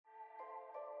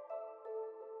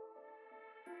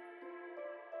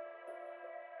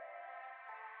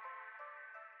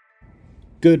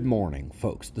Good morning,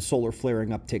 folks. The solar flaring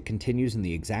uptick continues in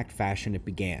the exact fashion it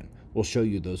began. We'll show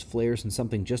you those flares and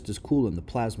something just as cool in the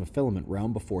plasma filament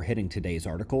realm before hitting today's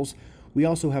articles. We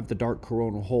also have the dark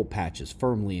coronal hole patches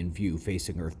firmly in view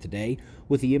facing Earth today.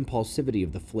 With the impulsivity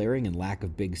of the flaring and lack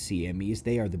of big CMEs,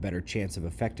 they are the better chance of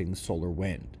affecting the solar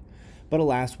wind. But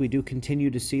alas, we do continue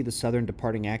to see the southern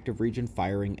departing active region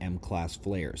firing M-class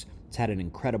flares. It's had an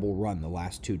incredible run the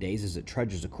last 2 days as it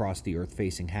trudges across the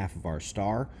Earth-facing half of our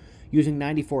star. Using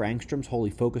 94 angstroms wholly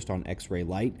focused on X-ray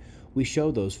light, we show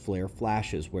those flare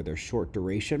flashes where their short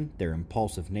duration, their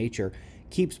impulsive nature,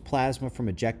 keeps plasma from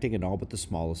ejecting in all but the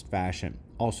smallest fashion.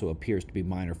 Also appears to be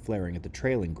minor flaring at the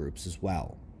trailing groups as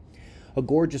well. A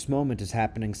gorgeous moment is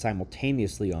happening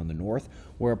simultaneously on the north,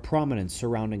 where a prominence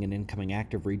surrounding an incoming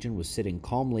active region was sitting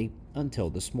calmly until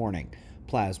this morning.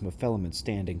 Plasma filament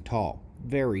standing tall,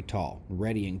 very tall,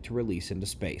 readying to release into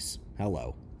space.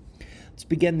 Hello. Let's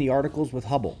begin the articles with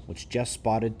Hubble, which just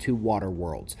spotted 2 water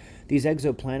worlds. These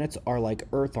exoplanets are like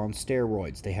Earth on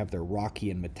steroids. They have their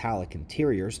rocky and metallic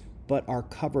interiors, but are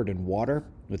covered in water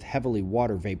with heavily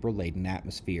water vapor-laden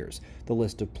atmospheres. The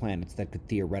list of planets that could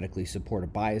theoretically support a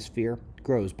biosphere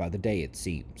grows by the day, it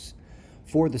seems.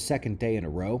 For the second day in a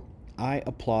row, I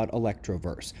applaud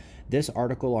Electroverse. This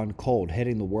article on cold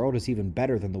hitting the world is even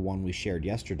better than the one we shared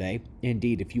yesterday.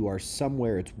 Indeed, if you are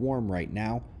somewhere it's warm right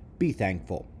now, be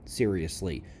thankful,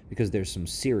 seriously, because there's some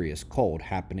serious cold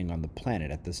happening on the planet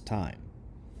at this time.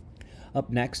 Up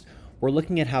next, we're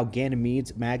looking at how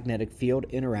Ganymede's magnetic field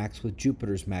interacts with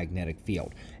Jupiter's magnetic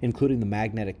field, including the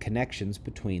magnetic connections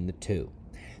between the two.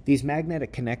 These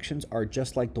magnetic connections are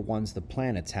just like the ones the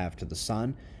planets have to the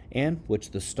Sun, and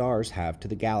which the stars have to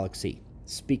the galaxy.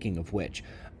 Speaking of which,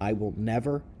 I will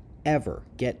never, ever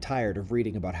get tired of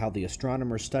reading about how the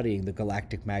astronomers studying the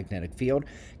galactic magnetic field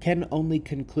can only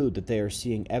conclude that they are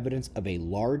seeing evidence of a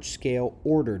large-scale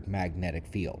ordered magnetic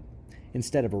field,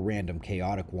 instead of a random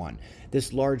chaotic one.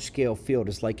 This large-scale field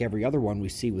is like every other one we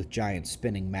see with giant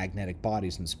spinning magnetic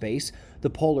bodies in space. The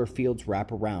polar fields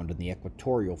wrap around and the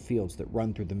equatorial fields that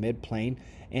run through the midplane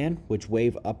and which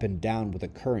wave up and down with a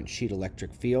current sheet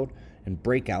electric field and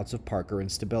breakouts of Parker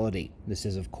instability. This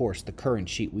is, of course, the current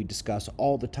sheet we discuss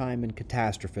all the time in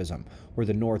catastrophism, where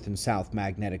the north and south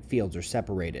magnetic fields are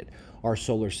separated. Our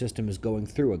solar system is going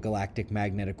through a galactic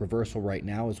magnetic reversal right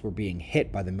now as we're being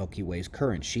hit by the Milky Way's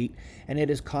current sheet, and it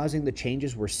is causing the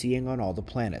changes we're seeing on all the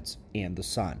planets and the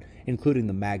Sun, including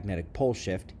the magnetic pole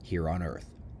shift here on Earth.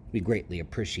 We greatly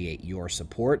appreciate your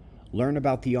support. Learn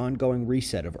about the ongoing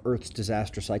reset of Earth's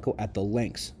disaster cycle at the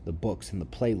links, the books, and the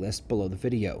playlist below the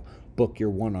video. Book your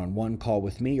one-on-one call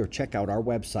with me or check out our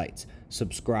websites.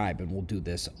 Subscribe and we'll do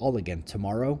this all again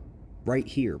tomorrow, right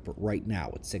here, but right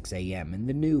now at 6 a.m. in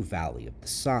the new Valley of the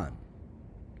Sun.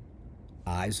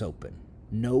 Eyes open,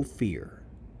 no fear.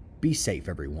 Be safe,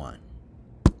 everyone.